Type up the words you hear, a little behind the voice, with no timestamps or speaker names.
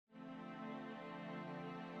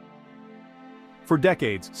For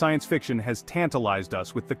decades, science fiction has tantalized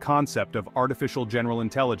us with the concept of artificial general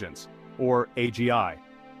intelligence, or AGI.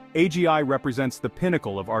 AGI represents the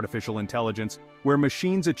pinnacle of artificial intelligence, where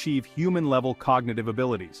machines achieve human-level cognitive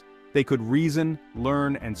abilities. They could reason,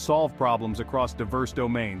 learn, and solve problems across diverse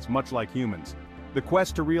domains, much like humans. The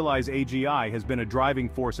quest to realize AGI has been a driving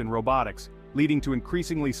force in robotics, leading to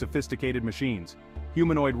increasingly sophisticated machines.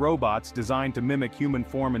 Humanoid robots designed to mimic human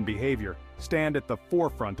form and behavior stand at the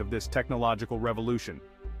forefront of this technological revolution.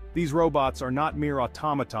 These robots are not mere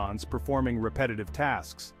automatons performing repetitive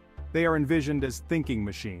tasks. They are envisioned as thinking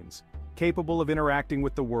machines, capable of interacting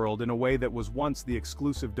with the world in a way that was once the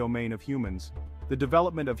exclusive domain of humans. The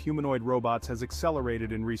development of humanoid robots has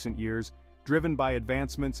accelerated in recent years, driven by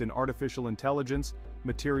advancements in artificial intelligence,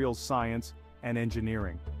 materials science, and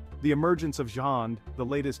engineering. The emergence of Xhand, the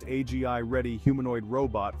latest AGI-ready humanoid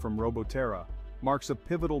robot from Robotics, marks a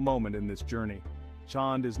pivotal moment in this journey.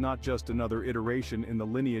 Xhand is not just another iteration in the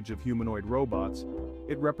lineage of humanoid robots,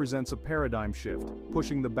 it represents a paradigm shift,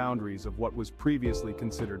 pushing the boundaries of what was previously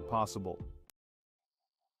considered possible.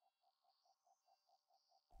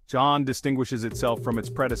 Xhand distinguishes itself from its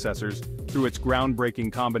predecessors through its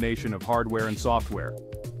groundbreaking combination of hardware and software.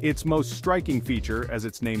 Its most striking feature, as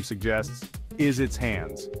its name suggests, is its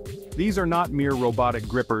hands. These are not mere robotic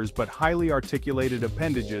grippers but highly articulated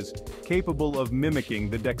appendages capable of mimicking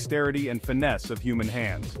the dexterity and finesse of human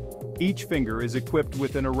hands. Each finger is equipped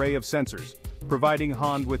with an array of sensors, providing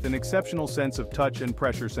Xhand with an exceptional sense of touch and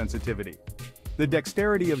pressure sensitivity. The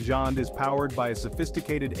dexterity of Xhand is powered by a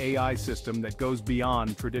sophisticated AI system that goes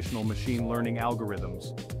beyond traditional machine learning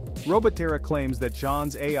algorithms. Robotics claims that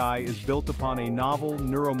Xhand's AI is built upon a novel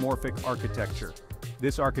neuromorphic architecture.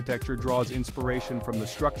 This architecture draws inspiration from the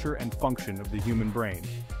structure and function of the human brain,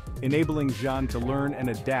 enabling Xhand to learn and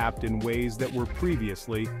adapt in ways that were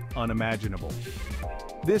previously unimaginable.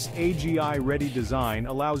 This AGI-ready design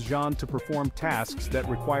allows Xhand to perform tasks that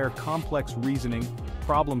require complex reasoning,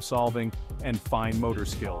 problem-solving, and fine motor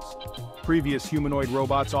skills. Previous humanoid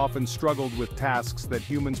robots often struggled with tasks that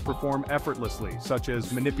humans perform effortlessly, such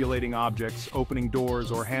as manipulating objects, opening doors,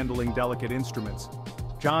 or handling delicate instruments.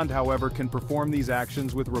 Xhand, however, can perform these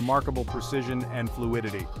actions with remarkable precision and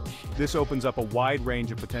fluidity. This opens up a wide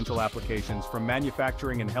range of potential applications from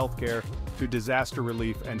manufacturing and healthcare to disaster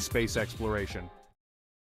relief and space exploration.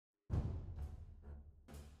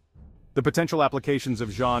 The potential applications of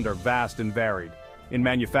Xhand are vast and varied. In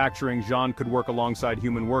manufacturing, Xhand could work alongside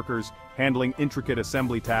human workers, handling intricate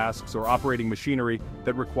assembly tasks or operating machinery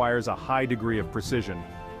that requires a high degree of precision.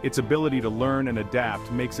 Its ability to learn and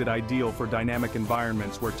adapt makes it ideal for dynamic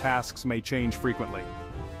environments where tasks may change frequently.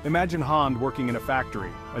 Imagine Xhand working in a factory,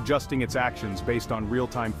 adjusting its actions based on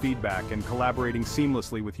real-time feedback and collaborating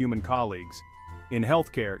seamlessly with human colleagues. In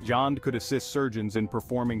healthcare, Xhand could assist surgeons in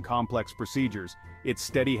performing complex procedures, its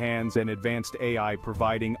steady hands and advanced AI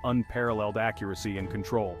providing unparalleled accuracy and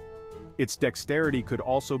control. Its dexterity could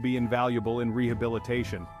also be invaluable in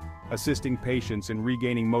rehabilitation, assisting patients in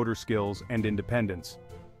regaining motor skills and independence.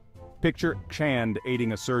 Picture Xhand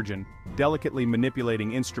aiding a surgeon, delicately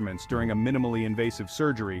manipulating instruments during a minimally invasive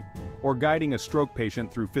surgery, or guiding a stroke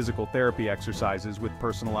patient through physical therapy exercises with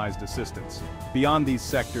personalized assistance. Beyond these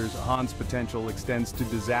sectors, Xhand's potential extends to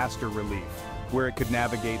disaster relief, where it could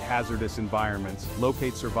navigate hazardous environments,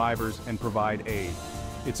 locate survivors, and provide aid.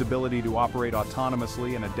 Its ability to operate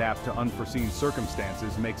autonomously and adapt to unforeseen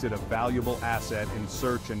circumstances makes it a valuable asset in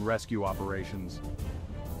search and rescue operations.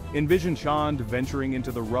 Envision Xhand venturing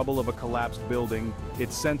into the rubble of a collapsed building,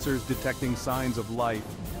 its sensors detecting signs of life,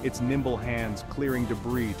 its nimble hands clearing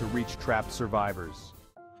debris to reach trapped survivors.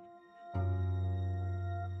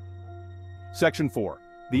 Section 4.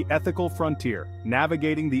 The Ethical Frontier,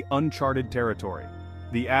 Navigating the Uncharted Territory.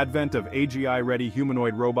 The advent of AGI-ready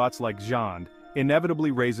humanoid robots like Xhand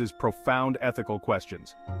inevitably raises profound ethical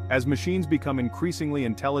questions. As machines become increasingly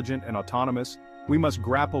intelligent and autonomous, we must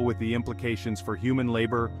grapple with the implications for human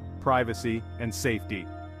labor, privacy, and safety.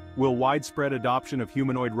 Will widespread adoption of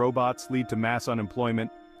humanoid robots lead to mass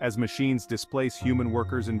unemployment as machines displace human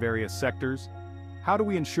workers in various sectors? How do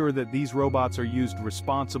we ensure that these robots are used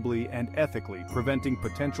responsibly and ethically, preventing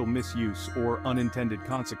potential misuse or unintended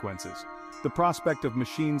consequences? The prospect of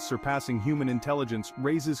machines surpassing human intelligence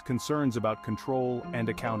raises concerns about control and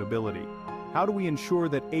accountability. How do we ensure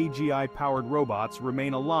that AGI-powered robots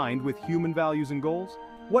remain aligned with human values and goals?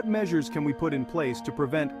 What measures can we put in place to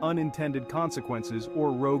prevent unintended consequences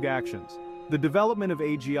or rogue actions? The development of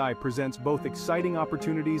AGI presents both exciting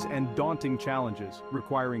opportunities and daunting challenges,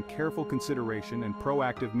 requiring careful consideration and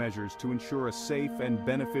proactive measures to ensure a safe and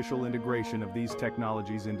beneficial integration of these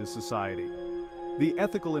technologies into society. The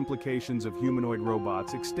ethical implications of humanoid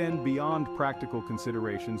robots extend beyond practical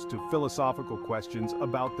considerations to philosophical questions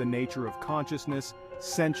about the nature of consciousness,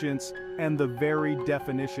 sentience, and the very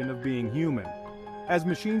definition of being human. As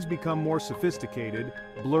machines become more sophisticated,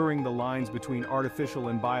 blurring the lines between artificial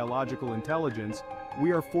and biological intelligence,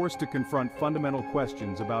 we are forced to confront fundamental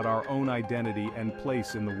questions about our own identity and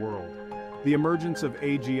place in the world. The emergence of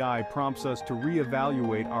AGI prompts us to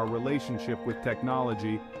reevaluate our relationship with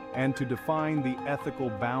technology and to define the ethical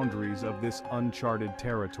boundaries of this uncharted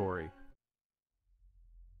territory.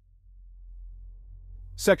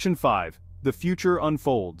 Section 5. The future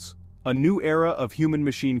unfolds. A new era of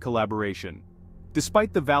human-machine collaboration.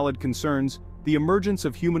 Despite the valid concerns, the emergence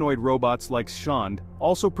of humanoid robots like Xhand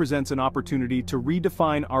also presents an opportunity to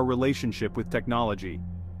redefine our relationship with technology.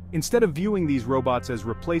 Instead of viewing these robots as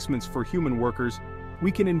replacements for human workers,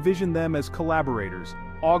 we can envision them as collaborators,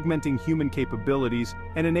 augmenting human capabilities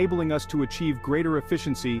and enabling us to achieve greater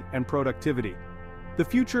efficiency and productivity. The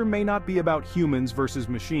future may not be about humans versus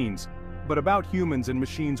machines, but about humans and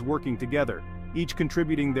machines working together, each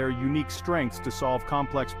contributing their unique strengths to solve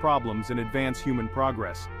complex problems and advance human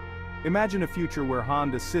progress. Imagine a future where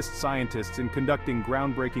Xhand assists scientists in conducting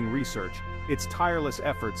groundbreaking research, its tireless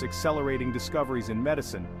efforts accelerating discoveries in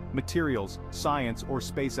medicine, materials, science, or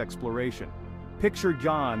space exploration. Picture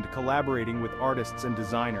Xhand collaborating with artists and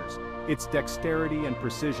designers, its dexterity and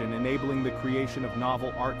precision enabling the creation of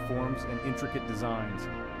novel art forms and intricate designs.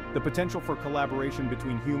 The potential for collaboration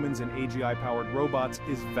between humans and AGI-powered robots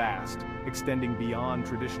is vast, extending beyond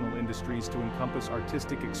traditional industries to encompass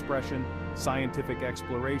artistic expression, scientific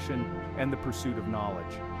exploration, and the pursuit of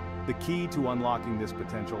knowledge. The key to unlocking this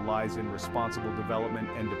potential lies in responsible development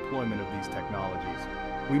and deployment of these technologies.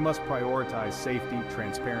 We must prioritize safety,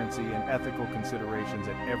 transparency, and ethical considerations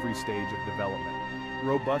at every stage of development.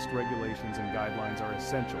 Robust regulations and guidelines are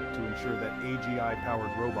essential to ensure that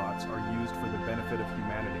AGI-powered robots are used for the benefit of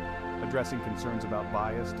humanity, addressing concerns about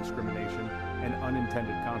bias, discrimination, and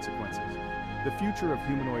unintended consequences. The future of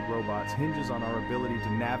humanoid robots hinges on our ability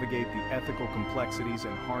to navigate the ethical complexities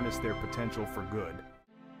and harness their potential for good.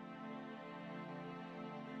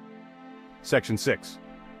 Section 6.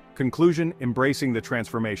 Conclusion: Embracing the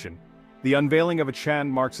transformation. The unveiling of Xhand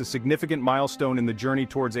marks a significant milestone in the journey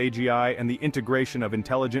towards AGI and the integration of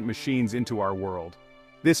intelligent machines into our world.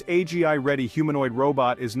 This AGI-ready humanoid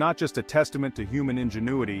robot is not just a testament to human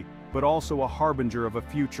ingenuity, but also a harbinger of a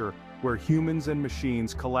future where humans and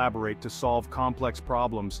machines collaborate to solve complex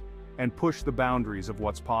problems and push the boundaries of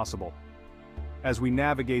what's possible. As we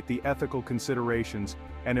navigate the ethical considerations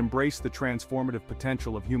and embrace the transformative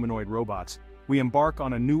potential of humanoid robots, we embark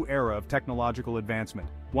on a new era of technological advancement,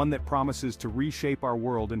 one that promises to reshape our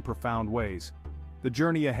world in profound ways. The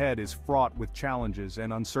journey ahead is fraught with challenges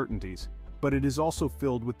and uncertainties, but it is also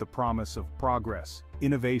filled with the promise of progress,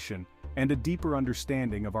 innovation, and a deeper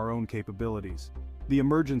understanding of our own capabilities. The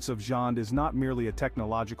emergence of Xhand is not merely a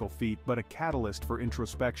technological feat but a catalyst for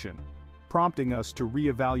introspection, prompting us to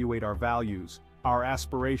reevaluate our values, our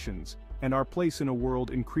aspirations, and our place in a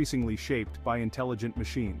world increasingly shaped by intelligent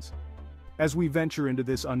machines. As we venture into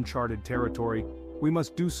this uncharted territory, we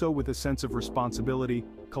must do so with a sense of responsibility,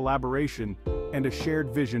 collaboration, and a shared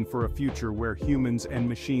vision for a future where humans and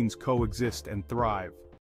machines coexist and thrive.